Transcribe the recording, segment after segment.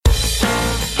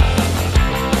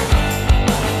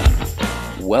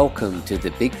Welcome to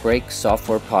the Big Break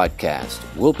Software Podcast.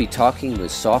 We'll be talking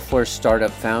with software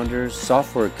startup founders,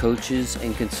 software coaches,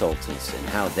 and consultants and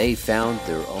how they found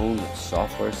their own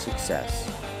software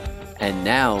success. And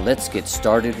now let's get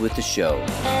started with the show.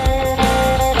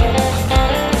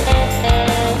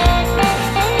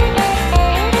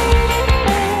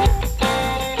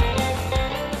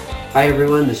 Hi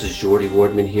everyone, this is Jordy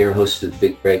Wardman here, host of the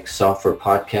Big Break Software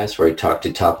Podcast, where I talk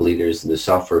to top leaders in the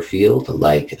software field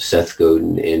like Seth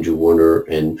Godin, Andrew Warner,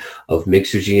 and of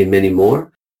Mixergy and many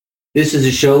more. This is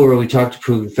a show where we talk to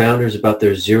proven founders about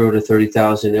their 0 to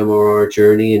 30,000 MRR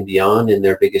journey and beyond, and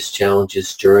their biggest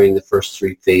challenges during the first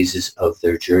three phases of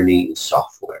their journey in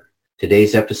software.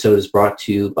 Today's episode is brought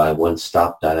to you by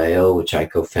OneStop.io, which I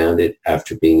co-founded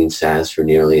after being in SaaS for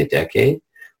nearly a decade.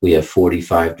 We have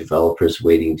 45 developers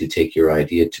waiting to take your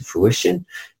idea to fruition.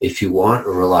 If you want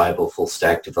a reliable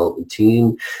full-stack development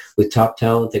team with top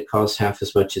talent that costs half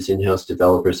as much as in-house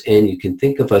developers, and you can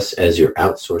think of us as your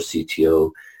outsourced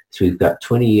CTO, so we've got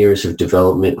 20 years of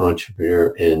development,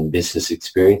 entrepreneur, and business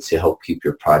experience to help keep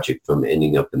your project from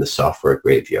ending up in the software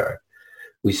graveyard.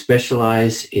 We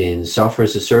specialize in software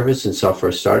as a service and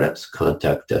software startups.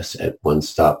 Contact us at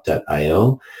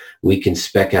onestop.io. We can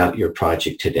spec out your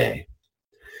project today.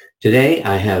 Today,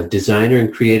 I have designer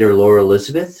and creator Laura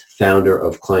Elizabeth, founder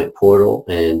of Client Portal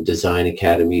and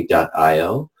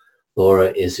designacademy.io.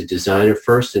 Laura is a designer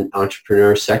first and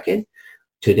entrepreneur second.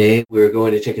 Today, we're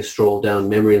going to take a stroll down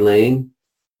memory lane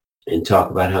and talk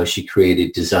about how she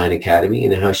created Design Academy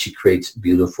and how she creates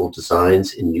beautiful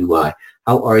designs in UI.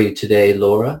 How are you today,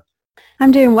 Laura?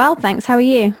 I'm doing well, thanks. How are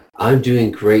you? I'm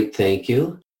doing great, thank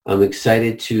you. I'm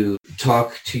excited to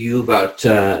talk to you about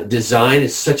design.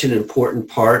 It's such an important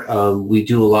part. We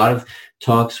do a lot of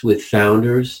talks with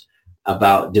founders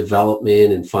about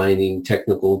development and finding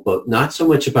technical, but not so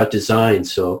much about design.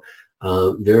 So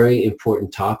very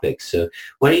important topics. So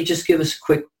why don't you just give us a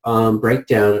quick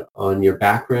breakdown on your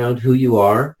background, who you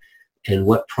are, and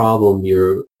what problem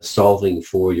you're solving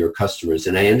for your customers.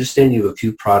 And I understand you have a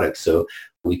few products, so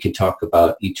we can talk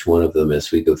about each one of them as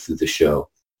we go through the show.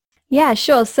 Yeah,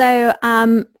 sure. So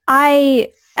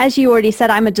as you already said,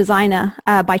 I'm a designer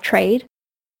by trade.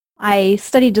 I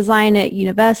studied design at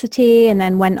university and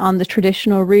then went on the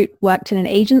traditional route, worked in an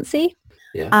agency.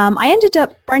 Yeah. I ended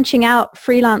up branching out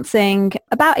freelancing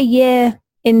about a year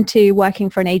into working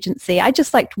for an agency. I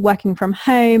just liked working from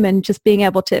home and just being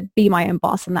able to be my own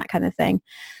boss and that kind of thing.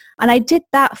 And I did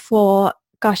that for,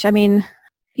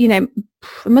 it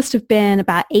must have been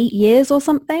about 8 years or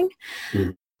something.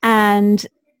 Mm. And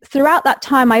throughout that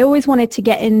time, I always wanted to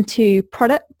get into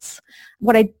products.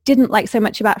 What I didn't like so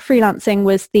much about freelancing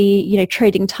was the,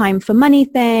 trading time for money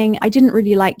thing. I didn't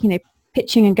really like,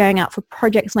 pitching and going out for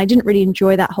projects, and I didn't really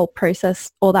enjoy that whole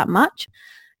process all that much.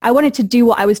 I wanted to do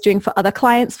what I was doing for other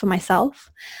clients for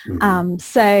myself. Mm-hmm.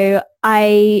 So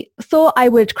I thought I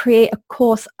would create a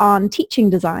course on teaching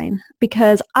design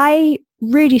because I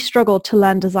really struggled to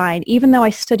learn design. Even though I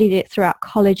studied it throughout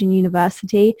college and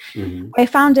university, mm-hmm. I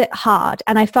found it hard,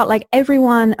 and I felt like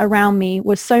everyone around me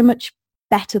was so much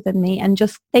better than me and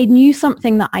just they knew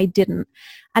something that I didn't.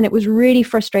 And it was really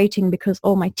frustrating because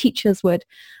all my teachers would,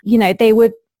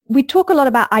 we'd talk a lot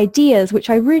about ideas, which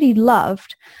I really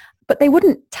loved, but they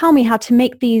wouldn't tell me how to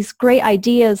make these great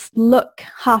ideas look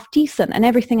half decent, and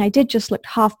everything I did just looked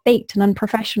half baked and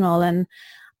unprofessional. And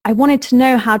I wanted to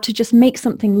know how to just make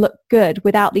something look good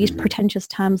without these pretentious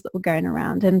terms that were going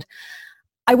around. And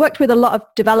I worked with a lot of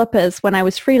developers when I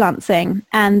was freelancing,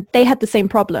 and they had the same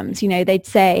problems. They'd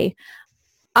say,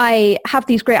 I have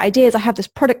these great ideas. I have this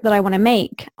product that I want to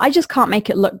make. I just can't make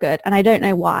it look good, and I don't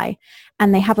know why.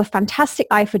 And they have a fantastic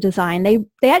eye for design.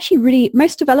 They actually really,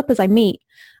 most developers I meet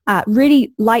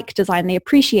really like design. They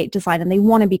appreciate design, and they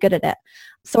want to be good at it.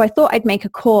 So I thought I'd make a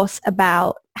course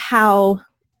about how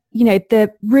the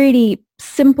really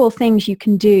simple things you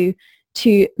can do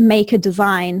to make a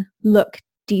design look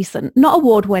decent, not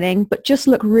award-winning, but just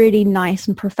look really nice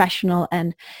and professional,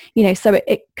 and, so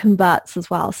it converts as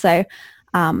well. So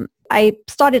I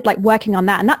started working on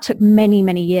that, and that took many,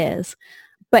 many years.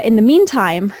 But in the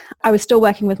meantime, I was still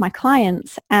working with my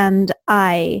clients, and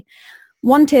I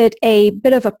wanted a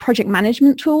bit of a project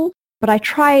management tool. But I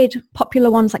tried popular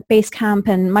ones like Basecamp,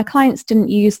 and my clients didn't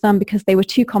use them because they were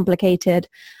too complicated,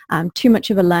 too much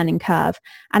of a learning curve.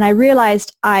 And I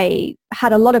realized I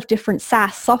had a lot of different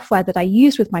SaaS software that I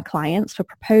used with my clients for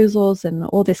proposals and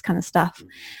all this kind of stuff.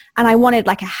 And I wanted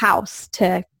a house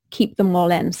to keep them all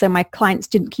in, so my clients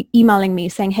didn't keep emailing me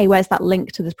saying, hey, where's that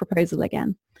link to this proposal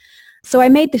again? So I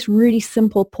made this really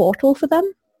simple portal for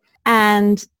them,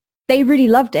 and they really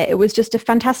loved it. It was just a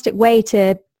fantastic way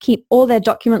to keep all their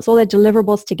documents, all their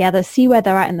deliverables together, see where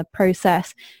they're at in the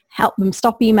process, help them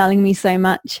stop emailing me so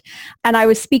much. And I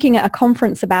was speaking at a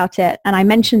conference about it, and I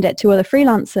mentioned it to other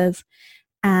freelancers.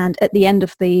 And at the end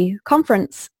of the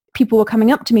conference, people were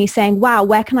coming up to me saying, wow,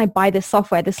 where can I buy this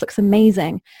software? This looks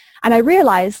amazing. And I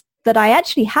realized that I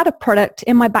actually had a product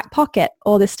in my back pocket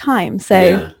all this time.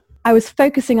 So I was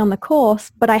focusing on the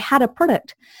course, but I had a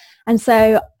product. And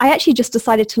so I actually just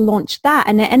decided to launch that,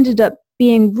 and it ended up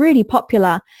being really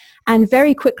popular and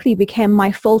very quickly became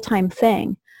my full-time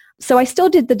thing. So I still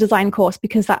did the design course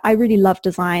because I really love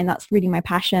design. That's really my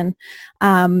passion.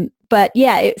 But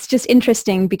yeah, it's just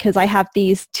interesting because I have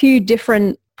these two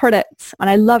different products and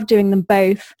I love doing them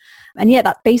both. And yeah,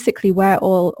 that's basically where it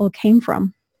all came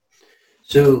from.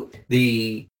 So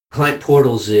the client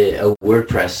portal's a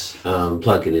WordPress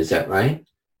plugin, is that right?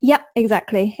 Yep,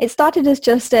 exactly. It started as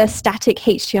just a static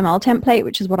HTML template,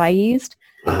 which is what I used,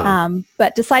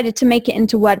 but decided to make it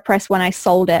into WordPress when I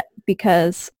sold it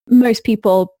because most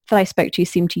people that I spoke to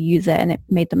seemed to use it and it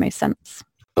made the most sense.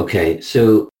 Okay,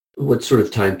 so what sort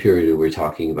of time period are we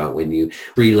talking about when you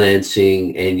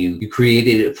freelancing and you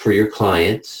created it for your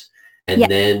clients? And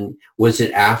then was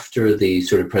it after the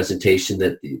sort of presentation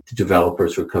that the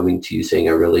developers were coming to you saying,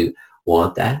 I really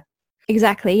want that?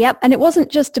 Exactly. Yep. And it wasn't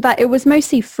just about, it was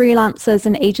mostly freelancers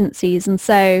and agencies. And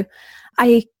so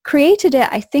I created it,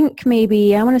 I think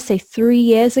maybe, I want to say 3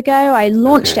 years ago. I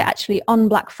launched it actually on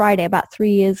Black Friday about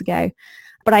 3 years ago.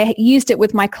 But I used it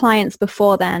with my clients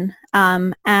before then.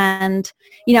 And,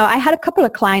 you know, I had a couple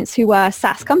of clients who were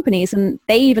SaaS companies and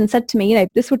they even said to me, you know,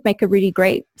 this would make a really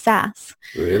great SaaS.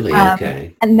 Really?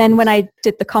 Okay. And then when I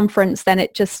did the conference, then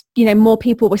it just, you know, more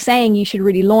people were saying you should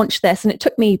really launch this. And it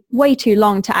took me way too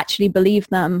long to actually believe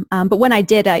them. But when I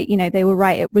did, you know, they were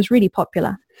right. It was really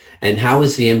popular. And how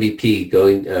was the MVP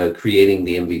going, creating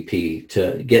the MVP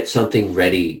to get something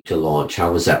ready to launch?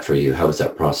 How was that for you? How was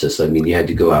that process? I mean, you had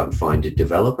to go out and find a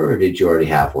developer or did you already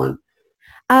have one?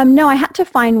 No, I had to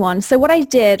find one. So what I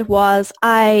did was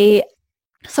I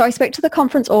spoke to the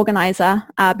conference organizer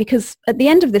because at the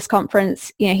end of this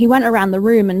conference, you know, he went around the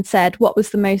room and said, what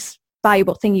was the most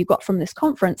valuable thing you got from this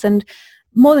conference? And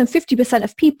more than 50%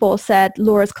 of people said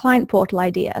Laura's client portal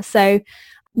idea. So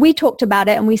we talked about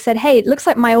it and we said, hey, it looks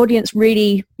like my audience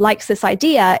really likes this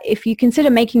idea. If you consider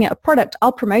making it a product,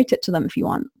 I'll promote it to them if you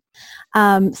want.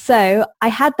 So I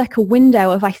had like a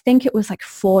window of, I think it was like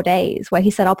 4 days where he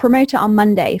said, I'll promote it on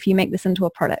Monday if you make this into a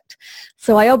product.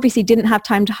 So I obviously didn't have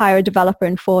time to hire a developer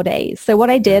in 4 days. So what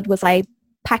I did was I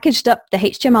packaged up the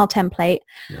HTML template.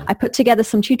 Yeah. I put together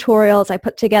some tutorials. I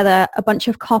put together a bunch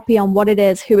of copy on what it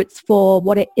is, who it's for,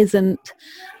 what it isn't,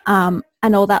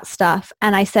 and all that stuff.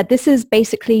 And I said, this is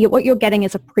basically what you're getting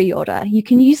is a pre-order. You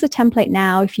can use the template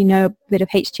now if you know a bit of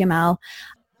HTML,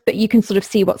 but you can sort of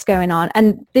see what's going on.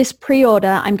 And this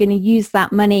pre-order, I'm going to use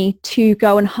that money to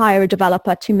go and hire a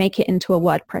developer to make it into a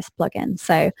WordPress plugin.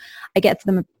 So I get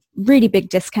them a really big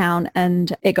discount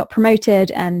and it got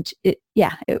promoted and it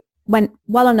went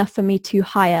well enough for me to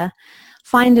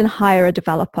find and hire a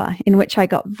developer, in which I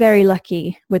got very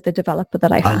lucky with the developer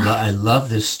that I found. I love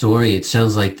this story. It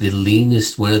sounds like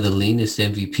one of the leanest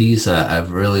MVPs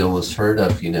I've really almost heard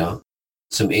of, you know.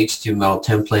 Some HTML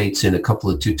templates and a couple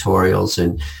of tutorials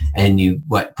and you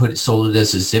sold it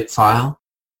as a zip file?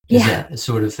 Is that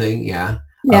sort of thing? Yeah.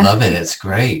 I love it. It's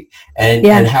great. And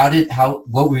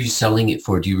what were you selling it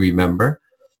for? Do you remember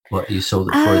what you sold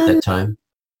it for at that time?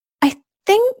 I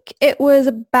think it was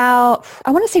about,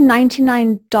 I want to say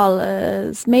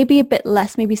 $99, maybe a bit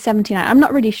less, maybe $79. I'm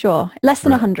not really sure. Less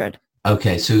than $100.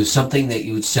 Okay, so something that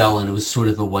you would sell and it was sort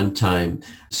of a one-time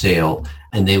sale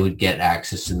and they would get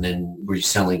access, and then were you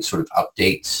selling sort of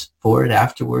updates for it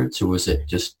afterwards, or was it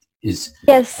just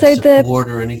support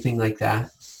or anything like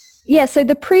that? Yeah, so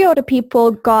the pre-order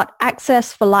people got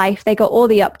access for life. They got all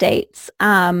the updates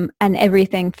and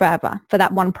everything forever for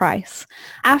that one price.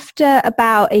 After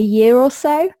about a year or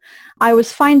so, I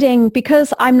was finding,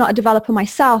 because I'm not a developer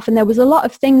myself, and there was a lot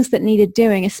of things that needed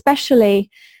doing,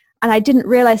 especially, and I didn't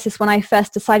realize this when I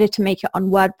first decided to make it on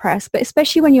WordPress, but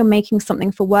especially when you're making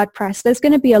something for WordPress, there's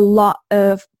going to be a lot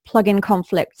of plugin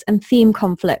conflicts and theme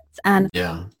conflicts and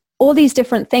all these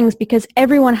different things because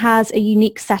everyone has a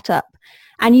unique setup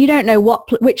and you don't know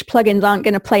which plugins aren't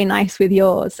going to play nice with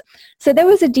yours. So there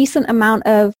was a decent amount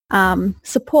of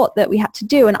support that we had to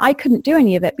do, and I couldn't do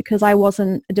any of it because I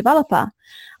wasn't a developer.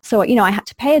 So, you know, I had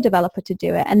to pay a developer to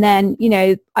do it. And then, you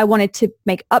know, I wanted to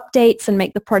make updates and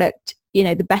make the product, you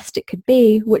know, the best it could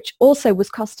be, which also was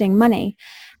costing money.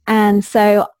 And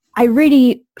so I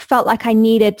really felt like I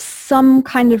needed some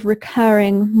kind of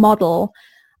recurring model.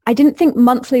 I didn't think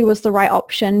monthly was the right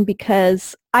option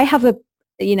because I have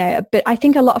but I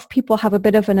think a lot of people have a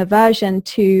bit of an aversion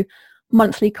to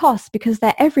monthly costs because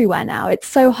they're everywhere now. It's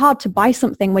so hard to buy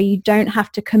something where you don't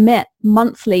have to commit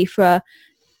monthly for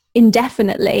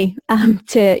indefinitely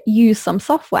to use some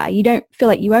software. You don't feel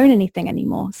like you own anything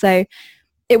anymore. So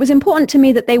it was important to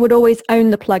me that they would always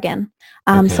own the plugin.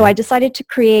 So I decided to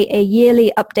create a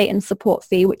yearly update and support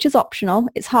fee, which is optional.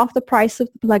 It's half the price of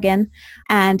the plugin.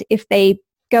 And if they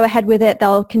go ahead with it,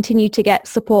 they'll continue to get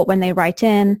support when they write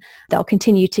in. They'll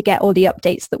continue to get all the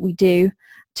updates that we do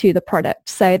to the product.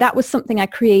 So that was something I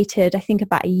created, I think,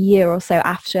 about a year or so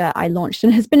after I launched,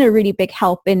 and has been a really big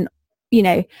help in,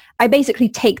 I basically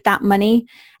take that money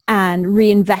and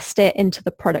reinvest it into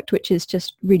the product, which is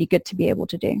just really good to be able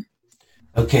to do.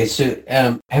 Okay, so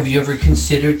have you ever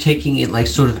considered taking it like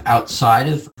sort of outside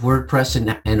of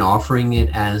WordPress and offering it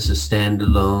as a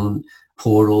standalone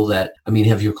portal that,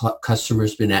 have your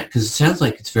customers been at? Because it sounds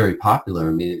like it's very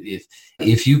popular.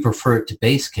 If you prefer it to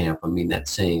Basecamp,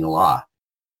 that's saying a lot.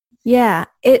 Yeah,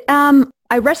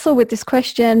 I wrestle with this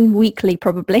question weekly,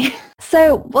 probably.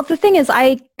 So, the thing is,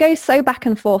 I go so back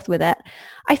and forth with it.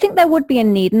 I think there would be a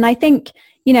need, and I think,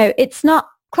 it's not,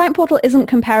 Client Portal isn't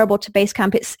comparable to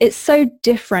Basecamp. It's so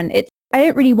different. I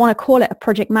don't really want to call it a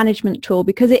project management tool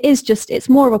because it's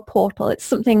more of a portal. It's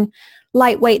something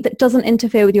lightweight that doesn't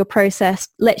interfere with your process,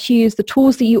 lets you use the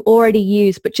tools that you already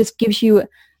use, but just gives you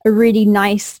a really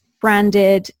nice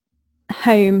branded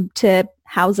home to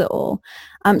house it all.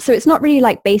 So it's not really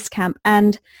like Basecamp.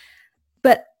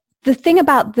 But the thing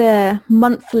about the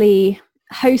monthly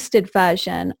hosted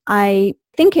version, I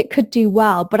think it could do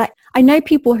well, but I know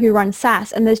people who run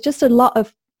SaaS, and there's a lot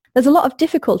of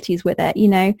difficulties with it.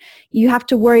 You have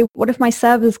to worry, what if my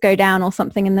servers go down or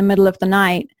something in the middle of the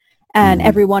night and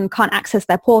everyone can't access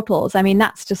their portals?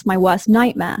 That's just my worst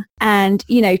nightmare. And,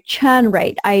 churn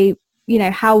rate,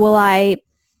 how will I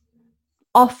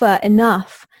offer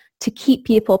enough to keep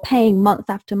people paying month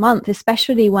after month,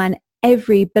 especially when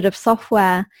every bit of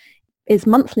software is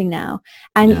monthly now?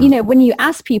 And, when you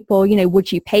ask people,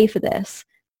 would you pay for this?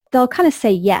 They'll kind of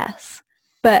say yes,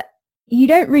 but you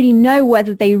don't really know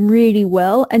whether they really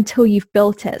will until you've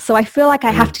built it. So I feel like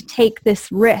I have to take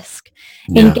this risk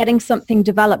in getting something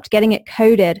developed, getting it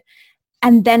coded,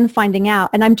 and then finding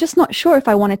out. And I'm just not sure if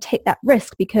I want to take that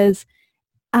risk because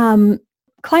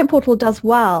Client Portal does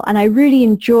well, and I really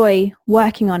enjoy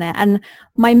working on it. And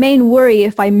my main worry,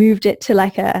 if I moved it to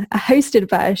like a hosted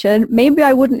version, maybe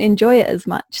I wouldn't enjoy it as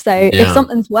much. So if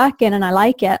something's working and I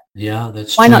like it,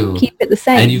 that's why true. not keep it the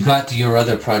same? And you've got your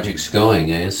other projects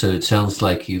going, so it sounds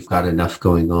like you've got enough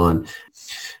going on.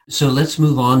 So let's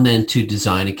move on then to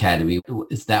Design Academy.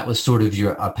 That was sort of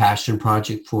a passion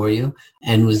project for you.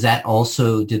 And did that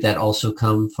also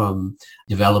come from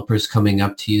developers coming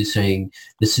up to you saying,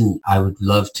 listen, I would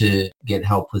love to get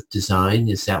help with design?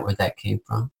 Is that where that came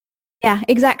from? Yeah,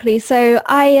 exactly. So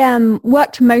I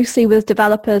worked mostly with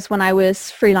developers when I was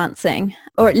freelancing,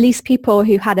 or at least people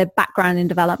who had a background in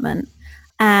development.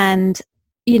 And,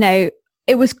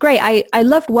 it was great. I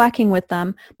loved working with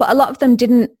them, but a lot of them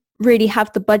didn't really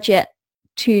have the budget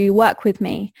to work with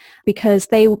me because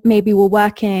they maybe were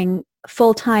working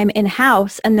full-time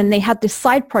in-house, and then they had this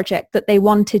side project that they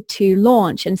wanted to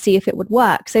launch and see if it would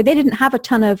work. So they didn't have a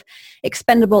ton of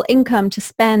expendable income to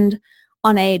spend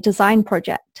on a design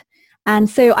project. And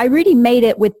so I really made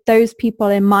it with those people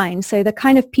in mind. So the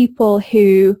kind of people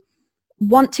who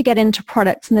want to get into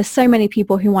products, and there's so many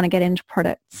people who want to get into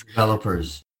products.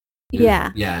 Developers.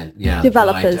 Yeah. I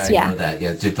Developers, know that.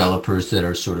 Yeah, developers that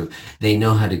are sort of, they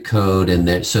know how to code, and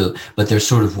but they're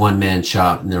sort of one-man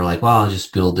shop, and they're like, well, I'll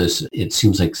just build this. It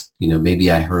seems like,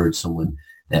 maybe I heard someone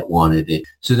that wanted it.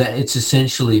 So that it's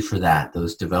essentially for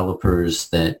those developers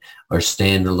that are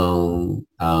standalone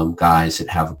guys that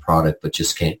have a product but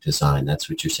just can't design. That's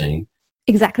what you're saying?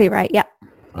 Exactly right. Yeah.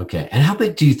 Okay. And how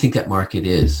big do you think that market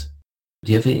is?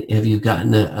 Have you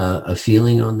gotten a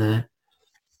feeling on that?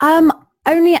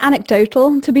 Only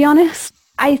anecdotal, to be honest.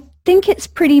 I think it's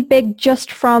pretty big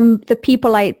just from the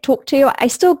people I talk to. I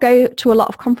still go to a lot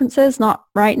of conferences, not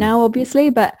right now,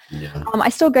 obviously, but I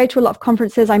still go to a lot of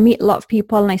conferences. I meet a lot of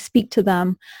people and I speak to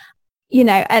them,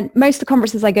 and most of the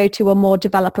conferences I go to are more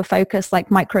developer focused, like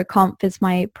MicroConf is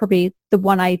probably the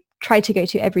one I try to go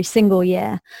to every single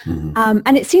year. Mm-hmm.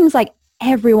 And it seems like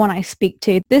everyone I speak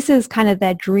to, this is kind of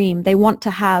their dream. They want to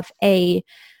have a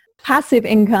passive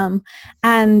income,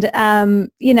 and I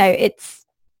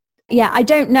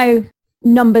don't know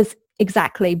numbers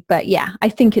exactly, but I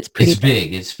think it's pretty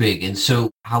big. It's big. And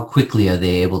so how quickly are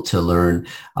they able to learn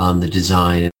the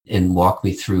design, and walk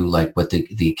me through like what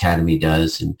the academy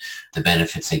does and the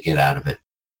benefits they get out of it?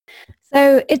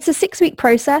 So it's a 6-week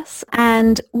process,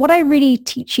 and what I really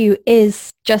teach you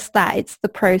is just that. It's the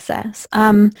process.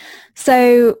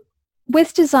 So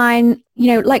with design,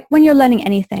 like when you're learning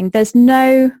anything, there's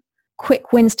no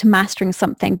quick wins to mastering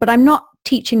something, but I'm not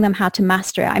teaching them how to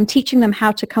master it. I'm teaching them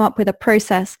how to come up with a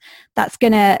process that's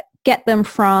going to get them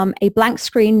from a blank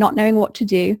screen, not knowing what to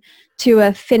do, to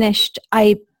a finished,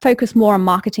 I focus more on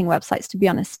marketing websites, to be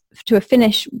honest, to a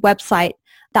finished website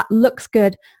that looks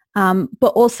good,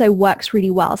 but also works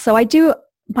really well. So I do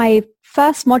my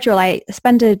first module, I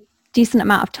spend a decent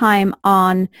amount of time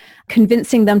on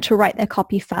convincing them to write their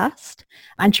copy first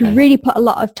and to really put a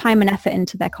lot of time and effort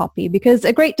into their copy, because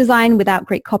a great design without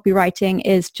great copywriting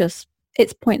is just,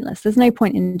 it's pointless. There's no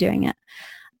point in doing it.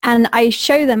 And I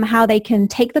show them how they can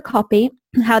take the copy,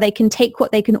 how they can take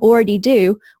what they can already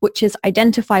do, which is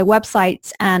identify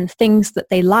websites and things that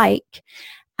they like,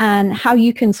 and how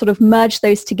you can sort of merge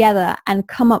those together and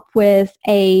come up with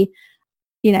a,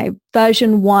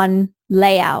 version 1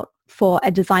 layout for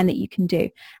a design that you can do.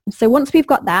 And so once we've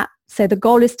got that, so the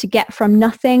goal is to get from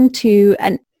nothing to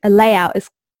a layout as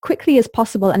quickly as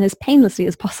possible and as painlessly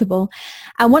as possible.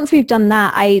 And once we've done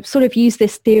that, I sort of use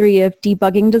this theory of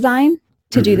debugging design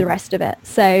to do the rest of it.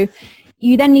 So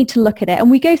you then need to look at it. And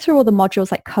we go through all the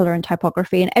modules like color and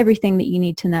typography and everything that you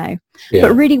need to know. Yeah.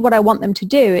 But really what I want them to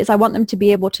do is I want them to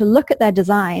be able to look at their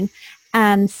design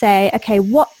and say, okay,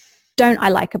 what don't I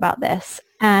like about this?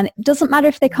 And it doesn't matter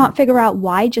if they can't figure out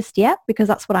why just yet, because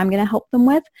that's what I'm going to help them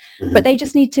with. But they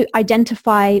just need to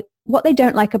identify what they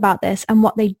don't like about this and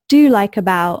what they do like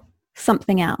about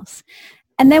something else.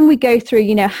 And then we go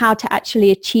through, how to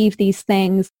actually achieve these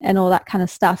things and all that kind of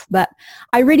stuff. But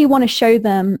I really want to show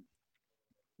them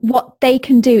what they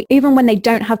can do, even when they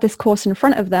don't have this course in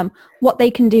front of them, what they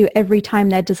can do every time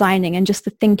they're designing and just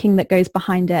the thinking that goes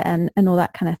behind it and all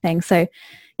that kind of thing. So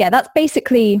yeah, that's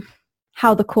basically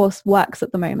how the course works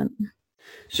at the moment.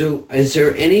 So is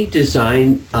there any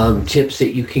design tips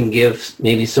that you can give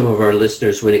maybe some of our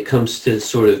listeners when it comes to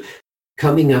sort of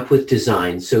coming up with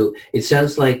design? So it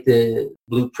sounds like the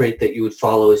blueprint that you would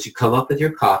follow is you come up with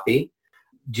your copy.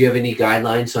 Do you have any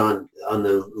guidelines on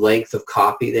the length of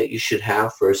copy that you should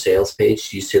have for a sales page?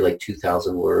 Do you say like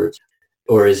 2,000 words?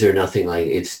 Or is there nothing like,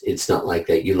 it's not like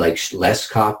that? You like less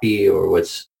copy, or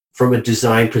what's, from a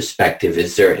design perspective,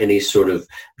 is there any sort of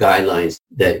guidelines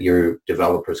that your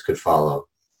developers could follow?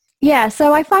 Yeah,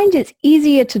 so I find it's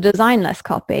easier to design less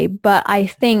copy, but I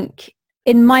think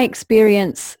in my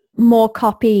experience, more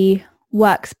copy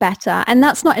works better. And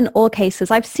that's not in all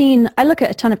cases. I look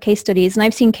at a ton of case studies, and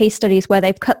I've seen case studies where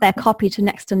they've cut their copy to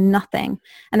next to nothing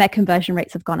and their conversion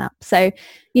rates have gone up. So,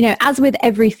 as with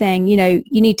everything, you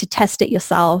need to test it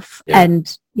yourself. Yeah.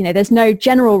 And, there's no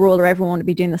general rule or everyone will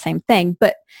be doing the same thing.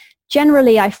 But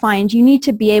generally, I find you need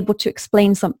to be able to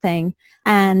explain something.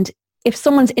 And if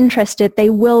someone's interested, they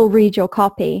will read your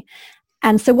copy.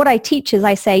 And so what I teach is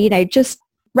I say, just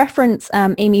reference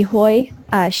Amy Hoy.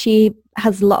 She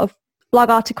has a lot of blog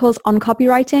articles on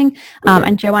copywriting,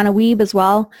 and Joanna Wiebe as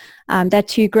well. They're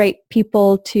two great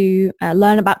people to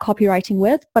learn about copywriting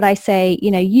with. But I say,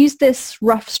 use this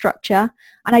rough structure.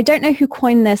 And I don't know who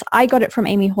coined this. I got it from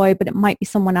Amy Hoy, but it might be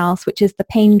someone else, which is the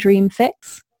pain, dream,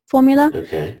 fix formula,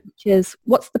 which is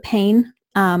what's the pain,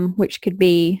 which could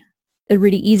be a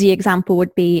really easy example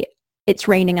would be it's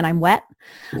raining and I'm wet.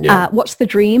 Yeah. What's the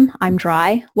dream? I'm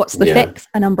dry. What's the fix?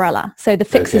 An umbrella. So the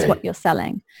fix is what you're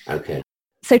selling. Okay.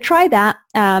 So try that.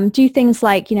 Do things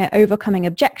like, overcoming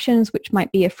objections, which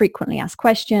might be a frequently asked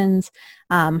questions,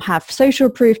 have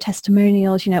social proof,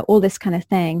 testimonials, all this kind of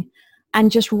thing. And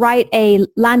just write a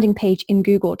landing page in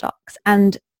Google Docs.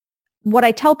 And what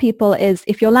I tell people is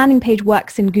if your landing page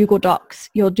works in Google Docs,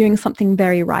 you're doing something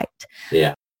very right.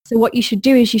 Yeah. So what you should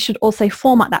do is you should also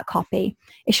format that copy.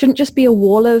 It shouldn't just be a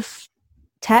wall of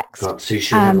text. So you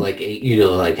should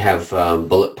have have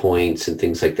bullet points and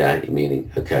things like that,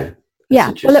 meaning, okay.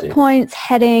 Yeah, bullet points,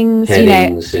 headings,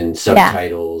 and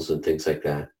subtitles and things like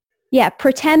that. Yeah,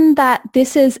 pretend that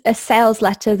this is a sales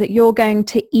letter that you're going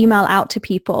to email out to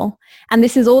people, and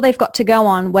this is all they've got to go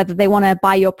on, whether they want to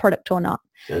buy your product or not.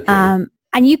 Okay. And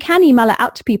you can email it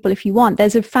out to people if you want.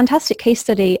 There's a fantastic case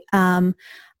study.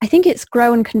 I think it's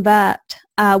Grow and Convert,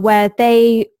 where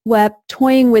they were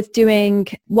toying with doing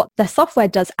what their software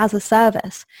does as a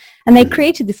service. And they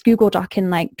created this Google Doc in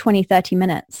like 20, 30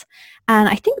 minutes. And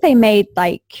I think they made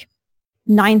like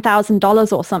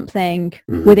 $9,000 or something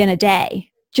within a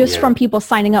day, just from people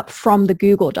signing up from the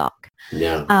Google Doc.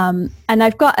 Yeah. And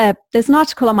I've got there's an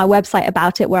article on my website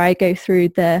about it where I go through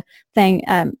the thing,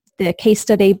 the case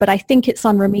study, but I think it's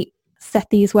on Ramit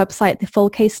Sethi's website, the full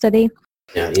case study.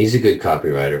 Yeah, he's a good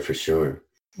copywriter for sure.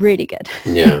 Really good.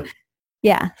 Yeah.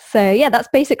 Yeah. So yeah, that's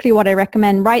basically what I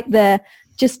recommend.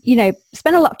 Just,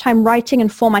 spend a lot of time writing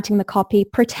and formatting the copy.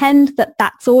 Pretend that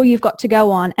that's all you've got to go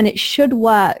on, and it should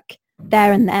work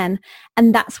there and then.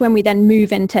 And that's when we then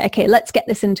move into, okay, let's get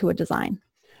this into a design.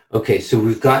 Okay, so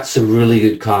we've got some really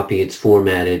good copy. It's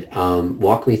formatted.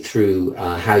 Walk me through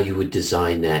how you would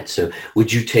design that. So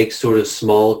would you take sort of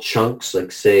small chunks,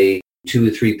 like say 2 or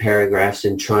 3 paragraphs,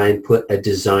 and try and put a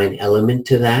design element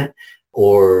to that?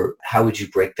 Or how would you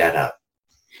break that up?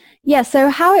 Yeah, so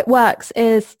how it works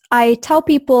is I tell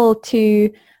people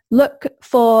to look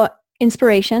for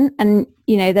inspiration, and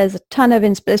there's a ton of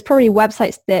there's probably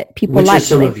websites that people like. Which are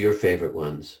some of your favorite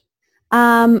ones?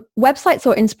 Websites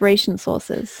or inspiration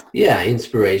sources? Yeah,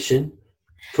 inspiration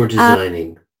for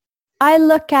designing. I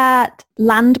look at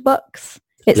Landbooks.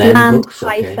 It's land-books,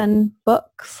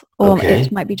 or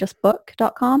it might be just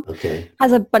book.com. Okay.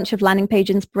 Has a bunch of landing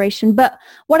page inspiration. But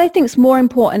what I think is more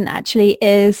important actually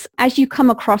is, as you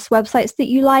come across websites that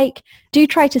you like, do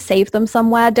try to save them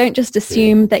somewhere. Don't just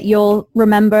assume that you'll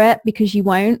remember it, because you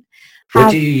won't. What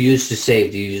do you use to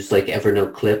save? Do you use like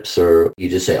Evernote clips, or you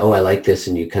just say, oh, I like this,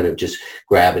 and you kind of just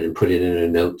grab it and put it in a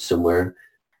note somewhere?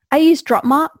 I use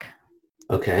Dropmark.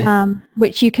 Okay.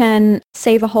 Which you can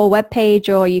save a whole web page,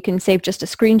 or you can save just a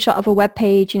screenshot of a web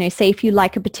page. Say if you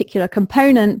like a particular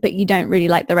component, but you don't really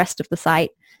like the rest of the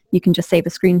site, you can just save a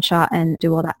screenshot and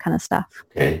do all that kind of stuff.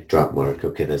 Okay, Dropmark.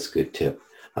 Okay, that's a good tip.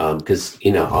 Because,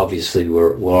 obviously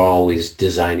we're always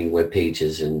designing web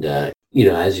pages, and,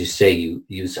 as you say, you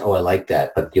use, oh, I like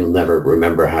that, but you'll never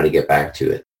remember how to get back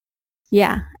to it.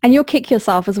 Yeah. And you'll kick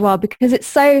yourself as well, because it's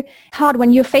so hard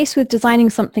when you're faced with designing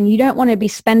something. You don't want to be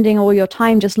spending all your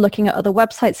time just looking at other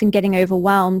websites and getting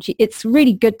overwhelmed. It's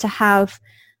really good to have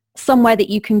somewhere that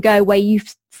you can go where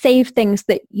you've saved things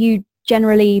that you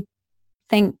generally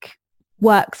think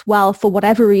works well for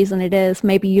whatever reason it is.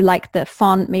 Maybe you like the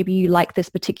font, maybe you like this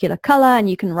particular color, and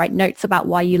you can write notes about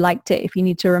why you liked it if you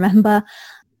need to remember.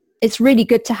 It's really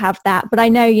good to have that. But I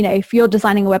know, if you're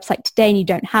designing a website today and you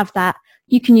don't have that,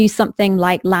 you can use something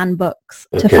like Landbooks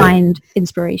to find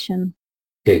inspiration.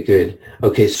 Okay, good.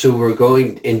 Okay, so we're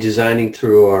going and designing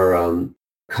through our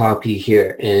copy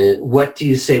here. And what do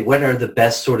you say, what are the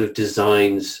best sort of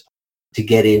designs to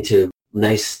get into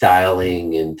nice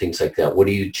styling and things like that? What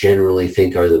do you generally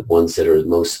think are the ones that are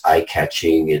most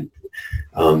eye-catching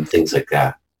and things like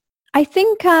that? I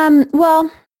think,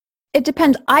 it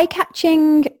depends.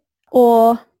 Eye-catching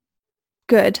or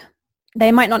good.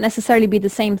 They might not necessarily be the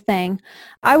same thing.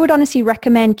 I would honestly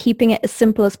recommend keeping it as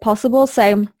simple as possible.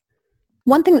 So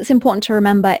one thing that's important to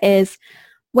remember is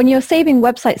when you're saving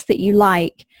websites that you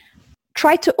like,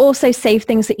 try to also save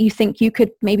things that you think you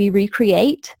could maybe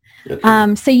recreate.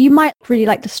 Okay. So you might really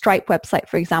like the Stripe website,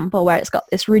 for example, where it's got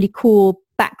this really cool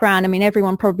background. I mean,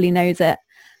 everyone probably knows it.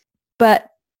 But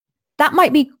that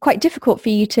might be quite difficult for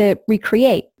you to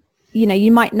recreate.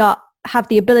 You might not have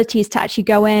the abilities to actually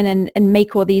go in and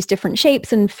make all these different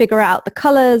shapes and figure out the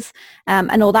colors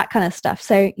and all that kind of stuff.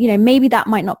 So, maybe that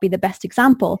might not be the best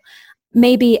example.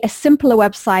 Maybe a simpler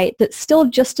website that's still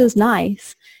just as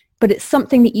nice, but it's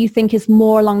something that you think is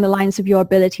more along the lines of your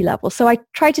ability level. So I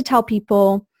try to tell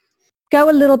people, go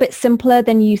a little bit simpler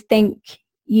than you think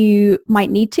you might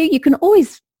need to. You can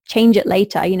always change it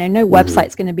later. No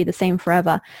website's going to be the same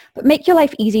forever, but make your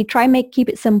life easy. Keep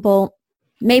it simple.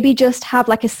 Maybe just have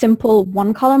like a simple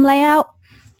 1-column layout.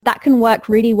 That can work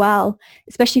really well,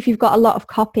 especially if you've got a lot of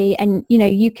copy, and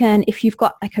you can, if you've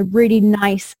got like a really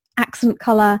nice accent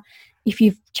color, if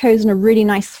you've chosen a really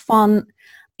nice font,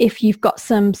 if you've got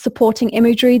some supporting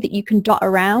imagery that you can dot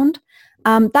around,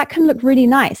 that can look really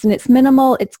nice, and it's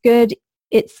minimal, it's good,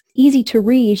 it's easy to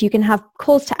read. You can have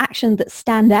calls to action that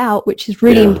stand out, which is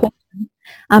really important,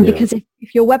 because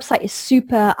if your website is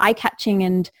super eye-catching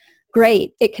and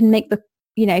great, it can make the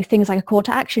things like a call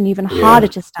to action even harder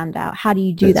to stand out. How do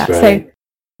you do that? Right. So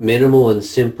minimal and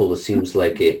simple, it seems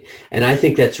like it. And I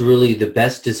think that's really the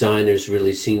best designers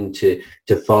really seem to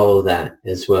follow that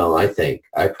as well. I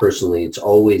personally,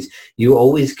 you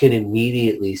always can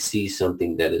immediately see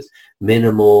something that is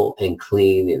minimal and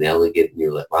clean and elegant, and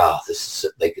you're like, wow, this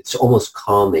is like, it's almost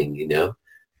calming,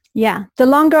 Yeah. The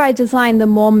longer I design, the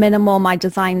more minimal my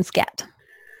designs get.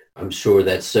 I'm sure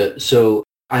that's so.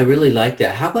 I really like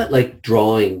that. How about like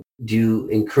drawing? Do you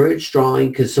encourage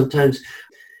drawing? Because sometimes,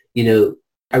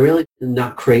 I really am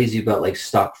not crazy about like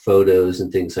stock photos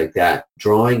and things like that.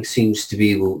 Drawing seems to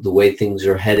be the way things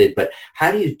are headed. But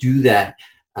how do you do that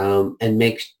and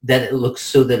make that it looks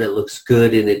so that it looks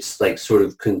good and it's like sort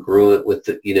of congruent with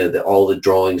the all the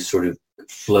drawings sort of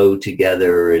flow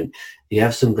together? And do you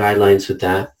have some guidelines with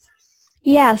that?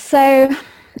 Yeah. So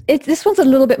this one's a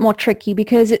little bit more tricky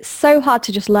because it's so hard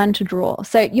to just learn to draw.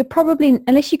 So you're probably,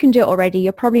 unless you can do it already,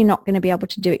 you're probably not going to be able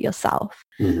to do it yourself.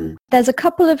 Mm-hmm. There's a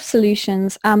couple of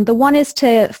solutions. The one is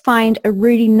to find a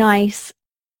really nice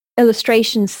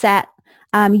illustration set,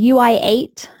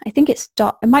 UI8. I think it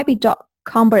might be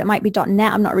 .com, but it might be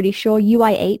 .net. I'm not really sure.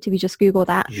 UI8, if you just Google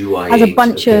that, UI8 has a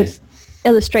bunch okay. of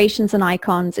illustrations and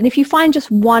icons. And if you find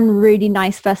just one really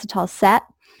nice versatile set,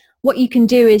 what you can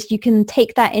do is you can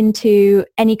take that into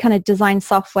any kind of design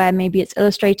software. Maybe it's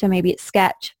Illustrator, maybe it's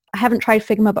Sketch. I haven't tried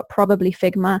Figma, but probably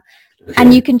Figma. Okay.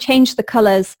 And you can change the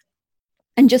colors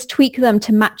and just tweak them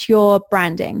to match your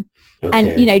branding. Okay.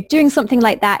 And, you know, doing something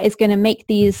like that is going to make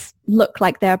these look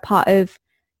like they're part of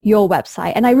your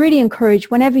website. And I really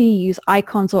encourage, whenever you use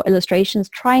icons or illustrations,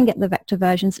 try and get the vector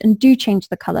versions and do change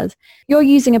the colors. You're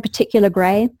using a particular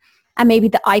gray and maybe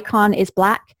the icon is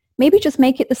black. Maybe just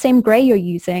make it the same gray you're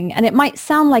using. And it might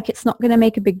sound like it's not going to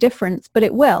make a big difference, but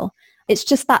it will. It's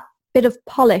just that bit of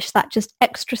polish, that just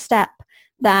extra step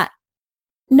that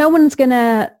no one's going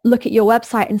to look at your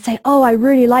website and say, oh, I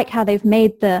really like how they've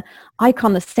made the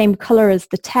icon the same color as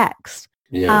the text.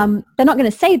 Yeah. They're not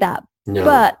going to say that, No.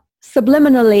 but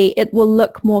subliminally it will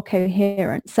look more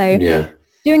coherent. So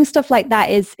doing stuff like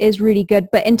that is really good.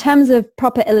 But in terms of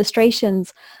proper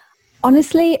illustrations,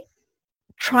 honestly,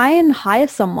 try and hire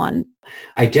someone.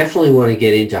 I definitely want to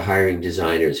get into hiring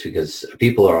designers because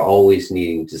people are always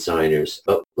needing designers.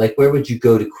 But like, where would you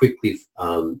go to quickly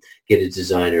get a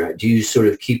designer? Do you sort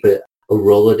of keep a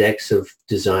Rolodex of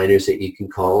designers that you can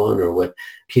call on, or what?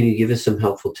 Can you give us some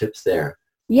helpful tips there?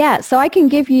 Yeah, so I can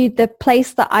give you the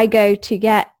place that I go to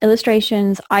get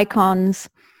illustrations, icons,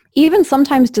 even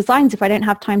sometimes designs if I don't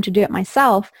have time to do it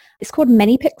myself. It's called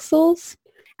ManyPixels.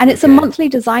 And it's a monthly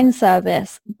design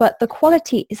service, but the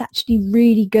quality is actually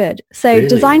really good. So really?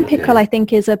 Design Pickle, I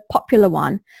think, is a popular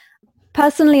one.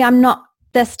 Personally,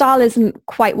 their style isn't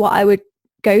quite what I would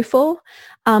go for,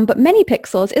 but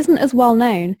ManyPixels isn't as well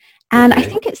known. And I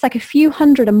think it's like a few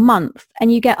hundred a month,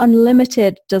 and you get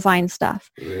unlimited design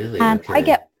stuff. Really? And I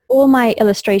get all my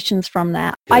illustrations from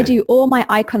there. I do all my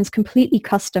icons completely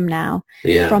custom now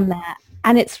from there.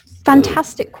 And it's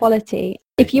fantastic quality.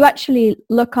 If you actually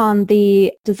look on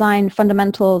the Design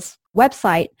Fundamentals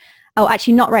website,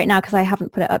 actually not right now because I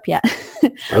haven't put it up yet.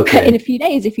 But in a few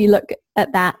days, if you look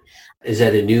at that. Is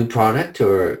that a new product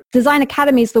or? Design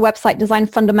Academy is the website. Design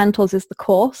Fundamentals is the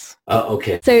course. Oh,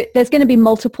 okay. So there's going to be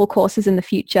multiple courses in the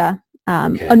future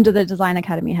under the Design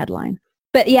Academy headline.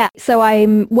 But yeah, so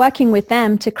I'm working with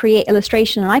them to create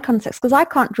illustration and icon sets because I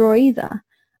can't draw either.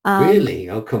 Really?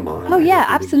 Oh, come on. Oh, yeah,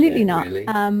 absolutely not.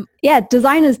 Really?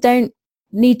 Designers don't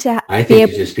need to I think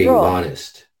you're just being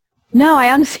modest. No,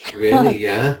 I honestly can't. Really?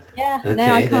 Yeah? Yeah. Okay, no,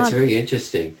 I can't. That's very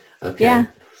interesting. Okay. Yeah.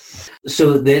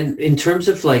 So then in terms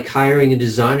of like hiring a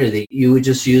designer, that you would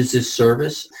just use this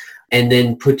service and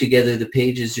then put together the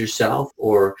pages yourself?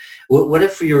 Or what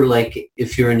if you're like,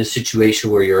 if you're in a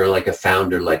situation where you're like a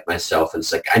founder like myself and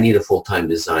it's like, I need a full-time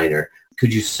designer.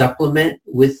 Could you supplement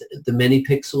with the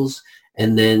ManyPixels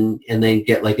and then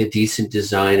get like a decent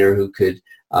designer who could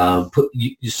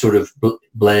you sort of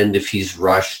blend if he's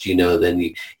rushed,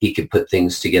 then he could put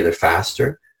things together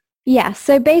faster? Yeah,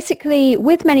 so basically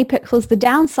with ManyPixels, the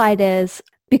downside is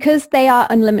because they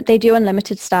do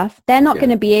unlimited stuff, they're not going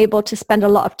to be able to spend a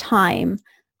lot of time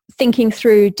thinking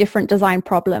through different design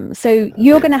problems. So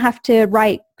you're going to have to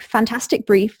write fantastic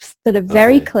briefs that are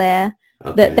very clear,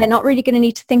 that they're not really going to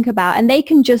need to think about, and they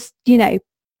can just,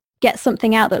 get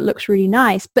something out that looks really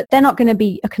nice, but they're not going to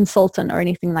be a consultant or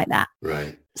anything like that.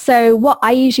 Right. So what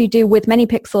I usually do with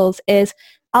ManyPixels is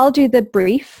I'll do the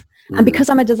brief. And because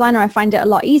I'm a designer, I find it a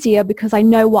lot easier because I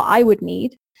know what I would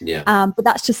need. Yeah. But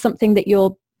that's just something that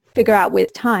you'll figure out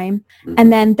with time.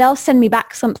 And then they'll send me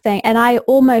back something, and I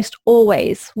almost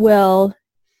always will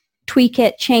tweak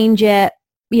it, change it,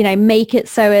 make it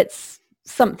so it's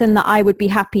something that I would be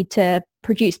happy to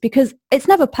produce, because it's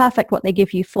never perfect what they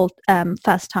give you full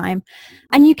first time.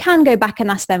 And you can go back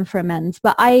and ask them for amends.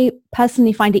 But I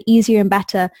personally find it easier and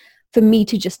better for me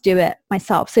to just do it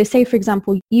myself. So say, for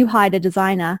example, you hired a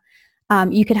designer.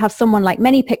 You could have someone like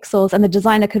ManyPixels, and the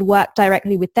designer could work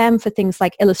directly with them for things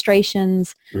like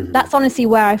illustrations. That's honestly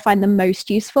where I find the most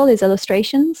useful, is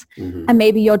illustrations. And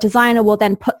maybe your designer will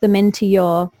then put them into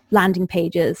your landing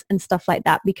pages and stuff like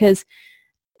that, because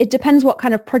it depends what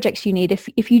kind of projects you need.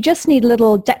 If you just need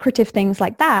little decorative things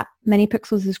like that,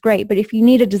 ManyPixels is great. But if you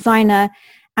need a designer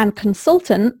and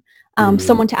consultant,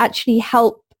 someone to actually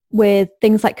help with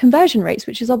things like conversion rates,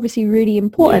 which is obviously really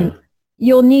important,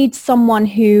 you'll need someone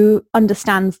who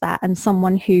understands that, and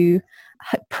someone who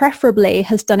preferably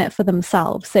has done it for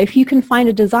themselves. So if you can find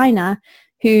a designer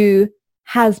who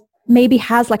has maybe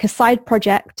has like a side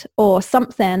project or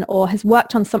something, or has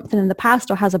worked on something in the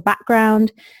past, or has a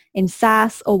background in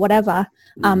SaaS or whatever,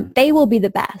 they will be the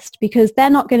best, because they're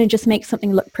not going to just make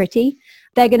something look pretty.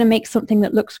 They're going to make something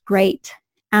that looks great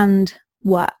and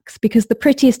works, because the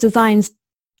prettiest designs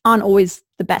aren't always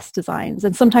the best designs.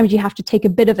 And sometimes you have to take a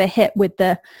bit of a hit with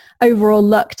the overall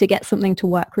look to get something to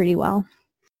work really well.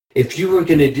 If you were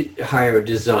going to hire a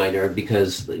designer,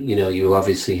 because, you know, you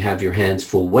obviously have your hands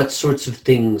full, what sorts of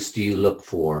things do you look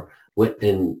for?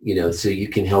 So you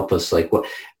can help us, like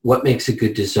what makes a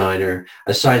good designer,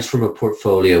 aside from a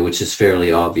portfolio, which is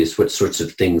fairly obvious, what sorts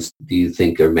of things do you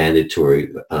think are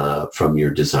mandatory from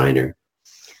your designer?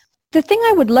 The thing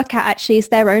I would look at actually is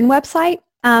their own website.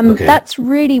 Okay. That's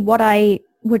really what I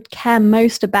would care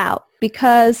most about,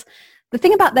 because the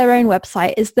thing about their own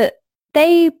website is that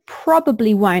they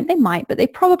probably won't have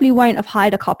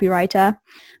hired a copywriter.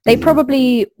 They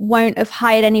probably won't have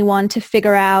hired anyone to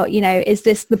figure out, is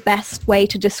this the best way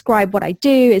to describe what I do?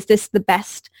 Is this the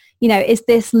best, is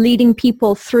this leading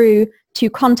people through to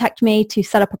contact me, to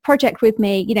set up a project with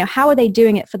me? How are they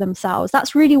doing it for themselves?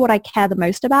 That's really what I care the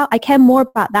most about. I care more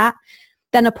about that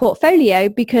than a portfolio,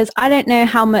 because I don't know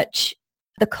how much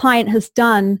the client has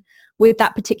done with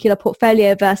that particular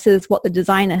portfolio versus what the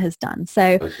designer has done.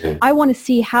 So I want to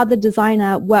see how the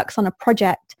designer works on a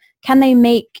project. Can they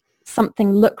make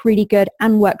something look really good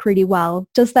and work really well?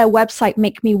 Does their website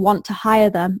make me want to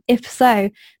hire them? If so,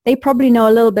 they probably know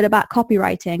a little bit about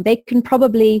copywriting. They can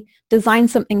probably design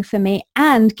something for me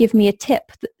and give me a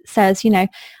tip that says,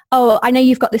 oh, I know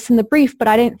you've got this in the brief, but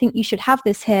I don't think you should have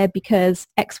this here because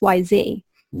X, Y, Z.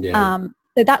 Yeah.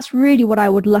 So that's really what I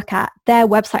would look at, their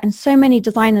website. And so many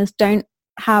designers don't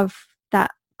have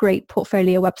that great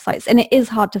portfolio websites, and it is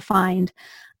hard to find.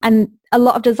 And a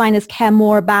lot of designers care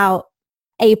more about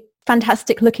a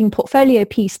fantastic looking portfolio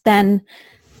piece than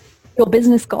your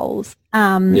business goals.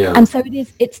 And so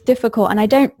it's difficult. And I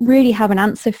don't really have an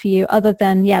answer for you other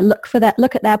than,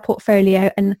 look at their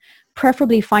portfolio, and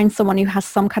preferably find someone who has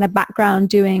some kind of background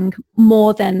doing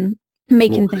more than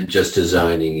making things. Just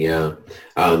designing, yeah.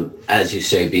 As you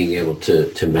say, being able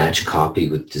to match copy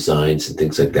with designs and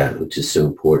things like that, which is so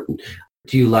important.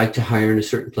 Do you like to hire in a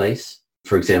certain place?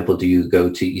 For example, do you go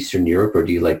to Eastern Europe, or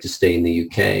do you like to stay in the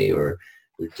UK, or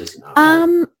does it not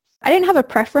matter? I don't have a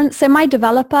preference. So my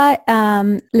developer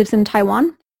lives in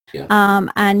Taiwan,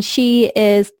 and she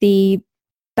is the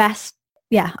best.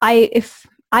 Yeah, if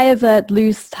I ever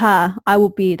lose her, that will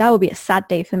be a sad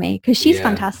day for me, because she's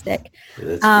fantastic.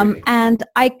 And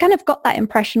I kind of got that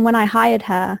impression when I hired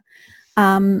her.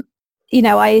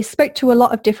 I spoke to a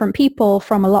lot of different people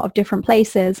from a lot of different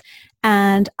places,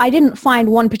 and I didn't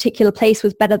find one particular place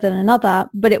was better than another,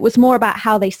 but it was more about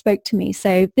how they spoke to me.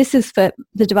 So this is for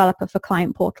the developer for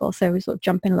Client Portal, so we sort of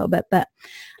jump in a little bit. But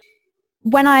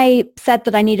when I said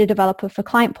that I need a developer for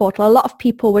Client Portal, a lot of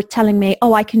people were telling me,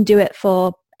 oh, I can do it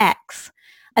for X.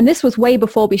 And this was way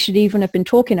before we should even have been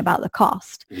talking about the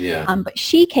cost. Yeah. But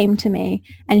she came to me,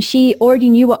 and she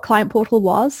already knew what Client Portal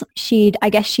was. I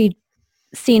guess she'd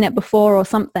seen it before or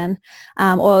something,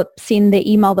 or seen the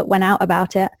email that went out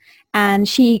about it. And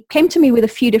she came to me with a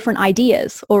few different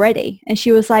ideas already. And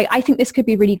she was like, I think this could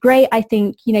be really great. I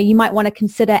think, you might want to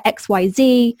consider X, Y,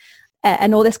 Z,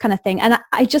 and all this kind of thing. And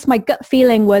my gut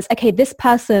feeling was, okay, this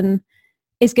person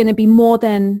is going to be more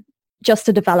than just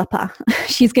a developer.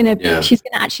 She's going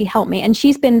to actually help me. And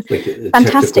she's been like a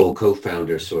fantastic. Technical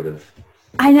co-founder sort of.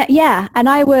 I know, yeah. And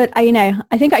I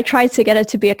think I tried to get her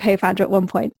to be a co-founder at one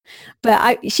point,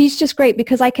 but she's just great,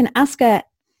 because I can ask her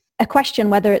a question,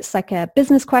 whether it's like a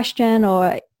business question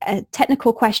or a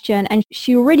technical question, and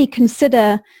she already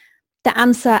consider the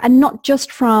answer, and not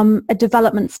just from a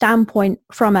development standpoint,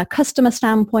 from a customer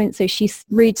standpoint. So she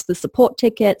reads the support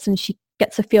tickets and she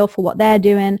gets a feel for what they're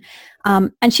doing.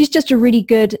 And she's just a really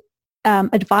good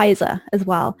advisor as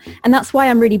well. And that's why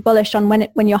I'm really bullish on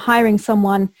when you're hiring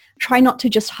someone, try not to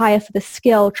just hire for the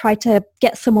skill, try to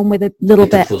get someone with a little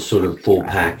bit. Full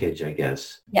package, I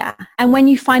guess. Yeah. And when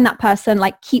you find that person,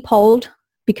 keep hold,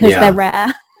 because they're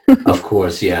rare. Of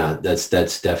course, yeah. That's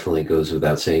definitely goes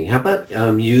without saying. How about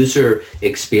user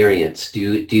experience? Do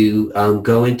you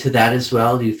go into that as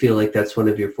well? Do you feel like that's one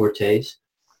of your fortes?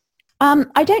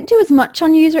 I don't do as much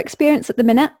on user experience at the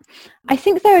minute. I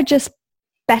think there are just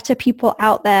better people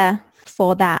out there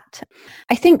for that.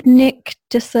 I think Nick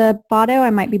DiSabato, I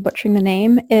might be butchering the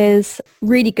name, is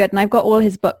really good, and I've got all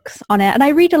his books on it, and I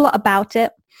read a lot about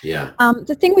it. Yeah.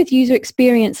 The thing with user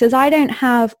experience is I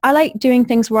like doing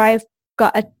things where I've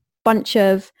got a bunch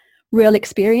of real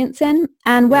experience in,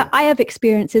 and where I have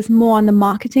experience is more on the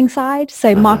marketing side,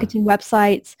 so marketing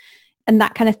websites and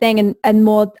that kind of thing, and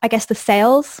more, I guess, the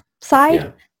sales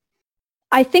side.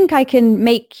 I think I can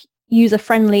make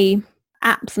user-friendly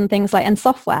apps and things like and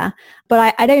software,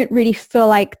 but I don't really feel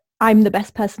like I'm the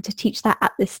best person to teach that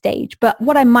at this stage. But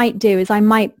what I might do is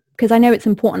because I know it's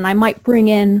important, I might bring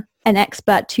in an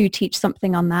expert to teach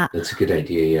something on that. That's a good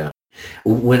idea, yeah.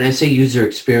 When I say user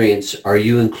experience, are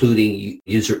you including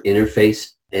user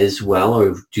interface as well,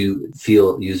 or do you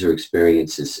feel user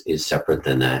experience is separate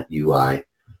than that, UI?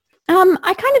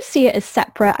 I kind of see it as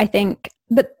separate, I think,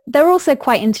 but they're also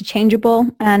quite interchangeable,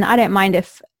 and I don't mind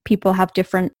if people have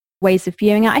different ways of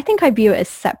viewing it. I think I view it as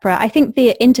separate. I think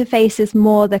the interface is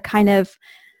more the kind of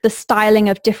the styling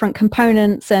of different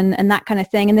components and that kind of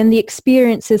thing. And then the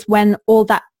experience is when all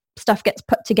that stuff gets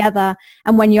put together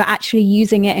and when you're actually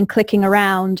using it and clicking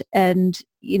around and,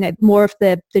 more of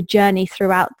the journey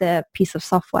throughout the piece of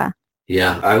software.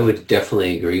 Yeah, I would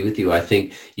definitely agree with you. I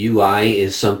think UI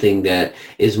is something that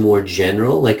is more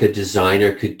general, like a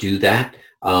designer could do that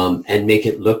and make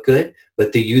it look good.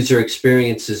 But the user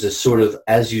experience is a sort of,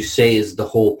 as you say, is the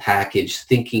whole package,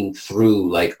 thinking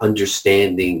through, like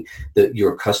understanding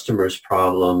your customers'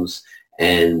 problems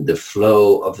and the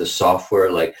flow of the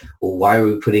software. Like, well, why are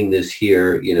we putting this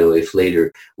here? If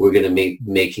later we're going to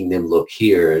making them look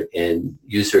here. And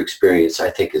user experience, I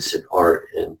think, is an art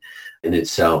in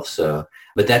itself. So,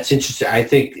 but that's interesting. I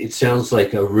think it sounds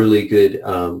like a really good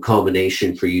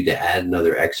combination for you to add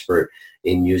another expert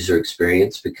in user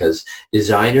experience, because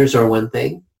designers are one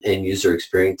thing and user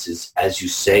experience is, as you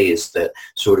say, is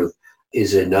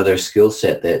another skill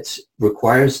set that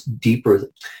requires deeper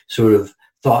sort of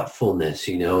thoughtfulness,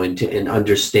 and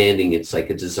understanding. It's like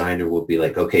a designer will be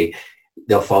like, okay,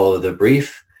 they'll follow the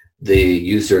brief. The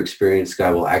user experience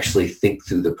guy will actually think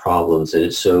through the problems, and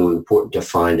it's so important to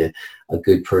find a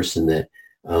good person that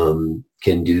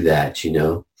can do that,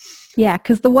 Yeah,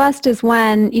 because the worst is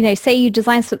when, say you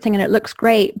design something and it looks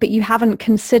great, but you haven't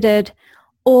considered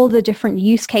all the different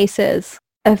use cases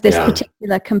of this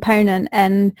particular component.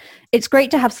 And it's great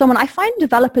to have someone. I find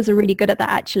developers are really good at that,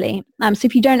 actually. So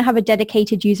if you don't have a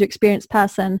dedicated user experience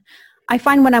person, I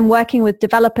find when I'm working with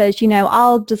developers,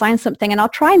 I'll design something and I'll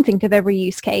try and think of every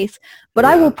use case, but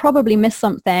I will probably miss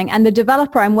something. And the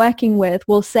developer I'm working with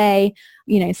will say,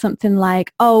 something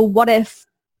like, oh, what if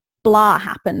blah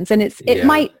happens? And it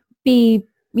might be,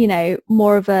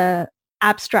 more of a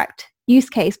abstract use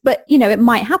case, but, it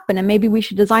might happen, and maybe we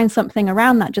should design something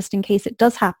around that just in case it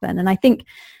does happen. And I think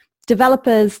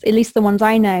developers, at least the ones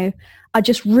I know, are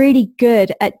just really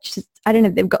good at just, I don't know,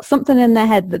 they've got something in their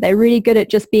head that they're really good at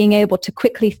just being able to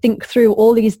quickly think through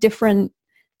all these different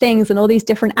things and all these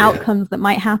different outcomes that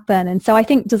might happen. And so I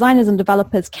think designers and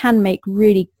developers can make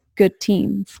really good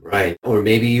teams. Right. Or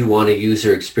maybe you want a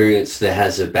user experience that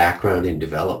has a background in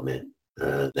development.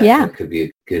 That could be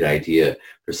a good idea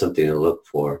for something to look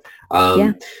for.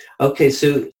 Okay,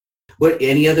 so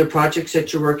any other projects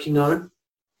that you're working on?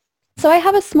 So I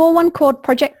have a small one called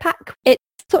Project Pack. It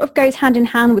sort of goes hand in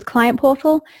hand with Client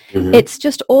Portal. Mm-hmm. It's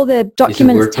just all the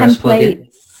documents, templates.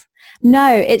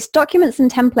 No, it's documents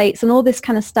and templates and all this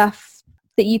kind of stuff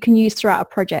that you can use throughout a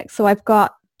project. So I've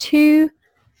got 2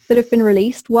 that have been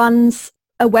released. One's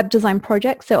a web design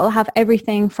project, so it'll have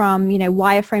everything from,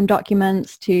 wireframe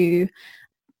documents to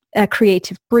a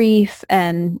creative brief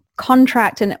and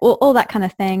contract and all that kind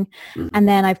of thing. Mm-hmm. And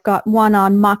then I've got one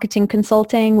on marketing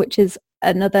consulting, which is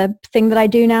another thing that I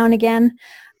do now and again.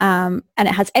 And it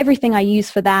has everything I use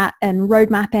for that and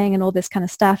road mapping and all this kind of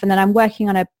stuff. And then I'm working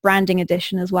on a branding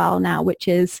edition as well now, which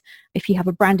is if you have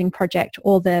a branding project,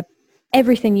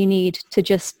 everything you need to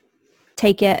just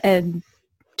take it and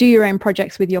do your own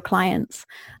projects with your clients.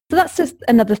 So that's just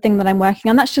another thing that I'm working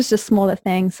on. That's just a smaller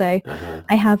thing. So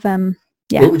I have,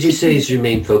 What would you say is your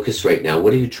main focus right now?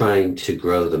 What are you trying to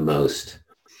grow the most?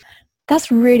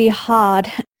 That's really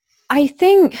hard. I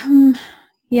think,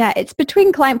 it's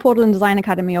between Client Portal and Design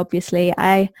Academy, obviously.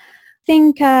 I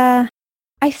think I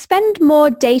spend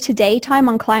more day-to-day time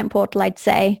on Client Portal, I'd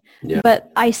say,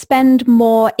 but I spend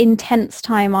more intense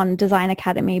time on Design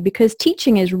Academy because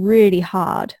teaching is really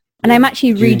hard. And I'm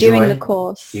actually redoing the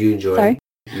course. You enjoy Sorry?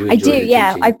 it? I do, yeah.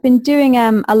 Teaching? I've been doing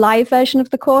a live version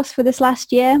of the course for this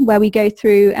last year where we go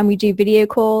through and we do video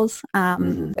calls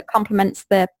that complements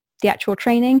the actual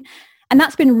training. And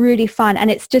that's been really fun.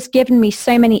 And it's just given me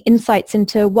so many insights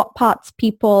into what parts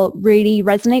people really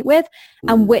resonate with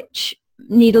and which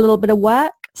need a little bit of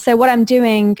work. So what I'm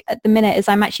doing at the minute is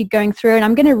I'm actually going through and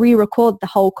I'm going to re-record the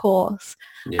whole course.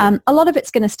 Yeah. A lot of it's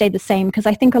going to stay the same because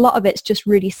I think a lot of it's just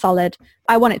really solid.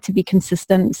 I want it to be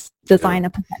consistent, designer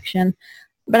perfection,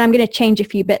 but I'm going to change a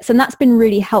few bits. And that's been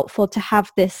really helpful to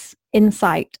have this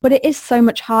insight, but it is so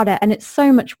much harder and it's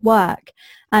so much work.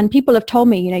 And people have told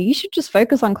me, you should just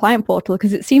focus on Client Portal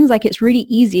because it seems like it's really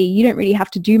easy. You don't really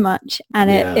have to do much and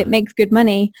it makes good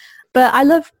money. But I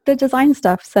love the design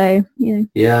stuff, so,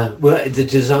 Yeah, well, the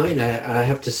design, I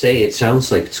have to say, it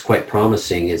sounds like it's quite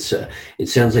promising. It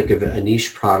sounds like a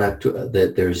niche product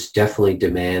that there's definitely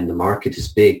demand. The market is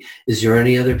big. Is there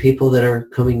any other people that are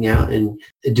coming out and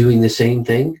doing the same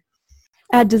thing?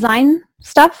 Design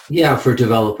stuff? Yeah, for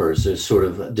developers. There's sort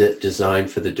of design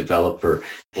for the developer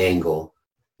angle.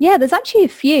 Yeah, there's actually a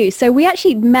few. So we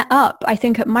actually met up, I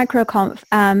think, at MicroConf.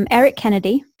 Eric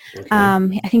Kennedy. Okay.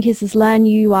 I think his is Learn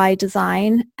UI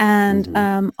Design.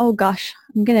 And, oh gosh,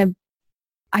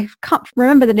 I can't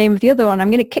remember the name of the other one.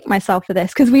 I'm going to kick myself for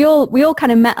this because we all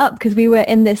kind of met up because we were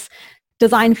in this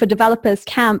Design for Developers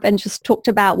camp and just talked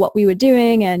about what we were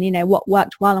doing and, what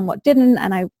worked well and what didn't.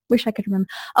 And I wish I could remember.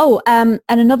 Oh, and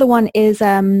another one is,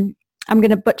 I'm going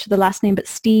to butcher the last name, but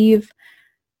Steve.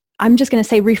 I'm just going to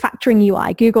say Refactoring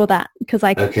UI. Google that because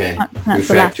I can't pronounce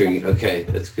the last name. Okay,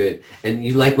 that's good. And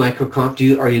you like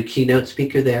MicroConf? Are you a keynote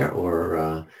speaker there,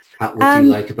 or what do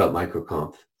you like about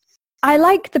MicroConf? I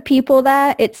like the people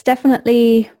there. It's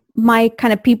definitely my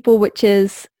kind of people, which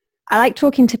is I like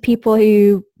talking to people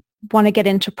who want to get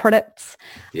into products,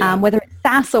 whether it's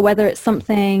SaaS or whether it's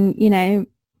something,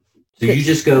 So you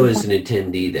just go as an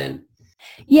attendee then?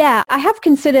 Yeah, I have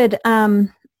considered.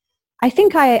 I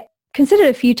think I considered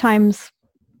a few times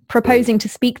proposing to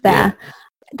speak there. Yeah.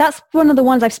 That's one of the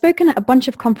ones I've spoken at a bunch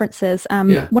of conferences.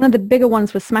 One of the bigger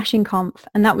ones was Smashing Conf,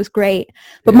 and that was great.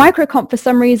 But MicroConf, for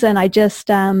some reason, I just,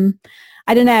 I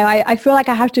don't know. I feel like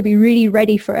I have to be really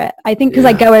ready for it. I think because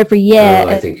I go every year. Oh,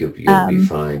 I think you'll be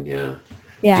fine. Yeah.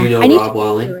 Yeah. Do you know Rob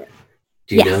Walling?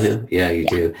 Do you know him? Yeah, you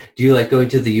do. Do you like going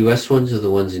to the US ones or the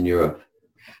ones in Europe?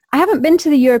 I haven't been to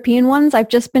the European ones. I've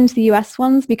just been to the US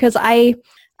ones because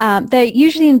they're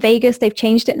usually in Vegas. They've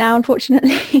changed it now,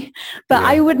 unfortunately. But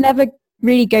I would never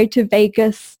really go to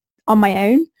Vegas on my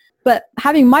own. But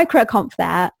having MicroConf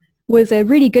there was a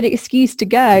really good excuse to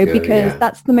go because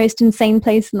that's the most insane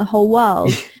place in the whole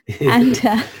world. And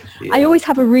I always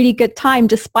have a really good time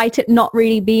despite it not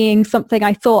really being something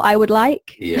I thought I would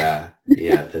like. Yeah,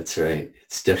 that's right.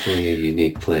 It's definitely a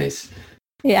unique place.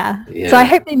 Yeah. So I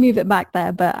hope they move it back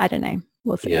there, but I don't know.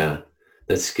 We'll see. Yeah.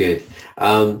 That's good.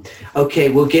 Okay,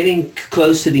 we're getting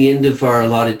close to the end of our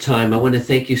allotted time. I want to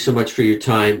thank you so much for your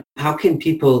time. How can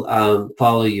people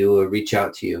follow you or reach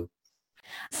out to you?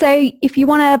 So if you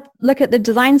want to look at the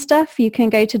design stuff, you can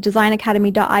go to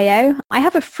designacademy.io. I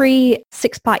have a free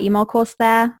 6-part email course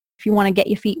there if you want to get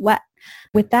your feet wet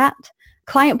with that.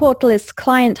 Client Portal is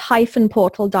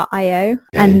client-portal.io.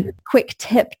 And quick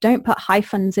tip, don't put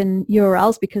hyphens in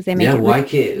URLs because they make it why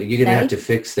can't you're going to have to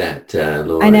fix that,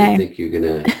 Laura. I know. I think you're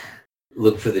going to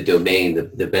look for the domain,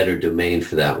 the better domain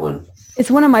for that one. It's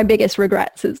one of my biggest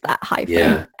regrets is that hyphen.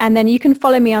 Yeah. And then you can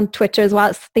follow me on Twitter as well.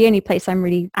 It's the only place I'm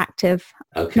really active.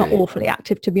 Okay. Not awfully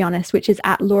active, to be honest, which is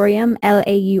at Laurium,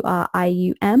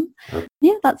 Laurium. Okay.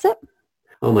 Yeah, that's it.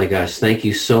 Oh my gosh, thank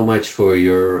you so much for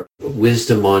your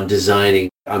wisdom on designing.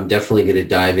 I'm definitely going to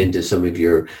dive into some of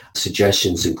your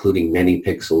suggestions, including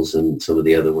ManyPixels and some of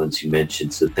the other ones you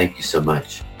mentioned. So thank you so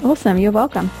much. Awesome. You're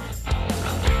welcome.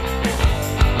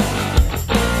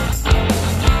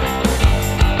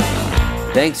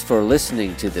 Thanks for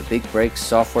listening to the Big Break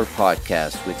Software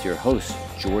Podcast with your host,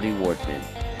 Jordy Wardman.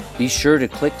 Be sure to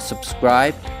click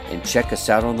subscribe and check us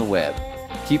out on the web.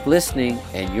 Keep listening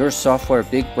and your software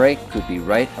big break could be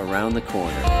right around the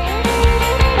corner.